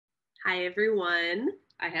Hi, everyone.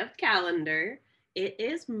 I have calendar. It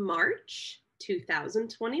is March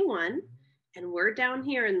 2021, and we're down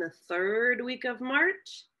here in the third week of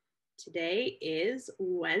March. Today is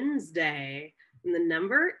Wednesday, and the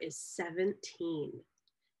number is 17.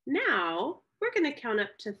 Now, we're going to count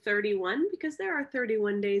up to 31 because there are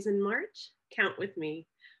 31 days in March. Count with me.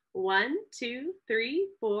 1, 2, 3,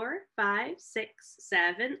 4, 5, 6,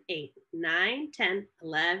 7, 8, 9, 10,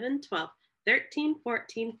 11, 12. 13,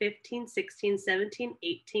 14, 15, 16, 17,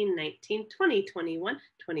 18, 19, 20, 21,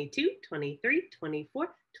 22, 23,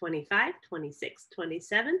 24, 25, 26,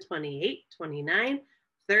 27, 28, 29,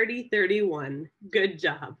 30, 31. Good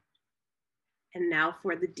job. And now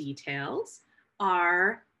for the details.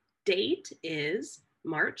 Our date is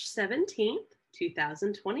March 17th,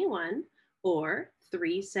 2021, or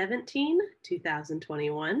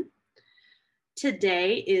 3/17/2021.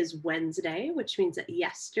 Today is Wednesday, which means that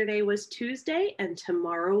yesterday was Tuesday and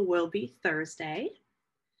tomorrow will be Thursday.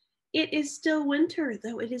 It is still winter,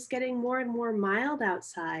 though it is getting more and more mild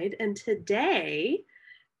outside, and today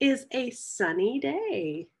is a sunny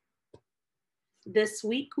day. This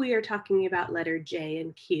week we are talking about letter J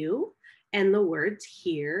and Q and the words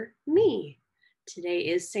hear me. Today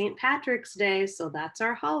is St. Patrick's Day, so that's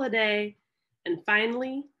our holiday. And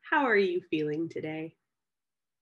finally, how are you feeling today?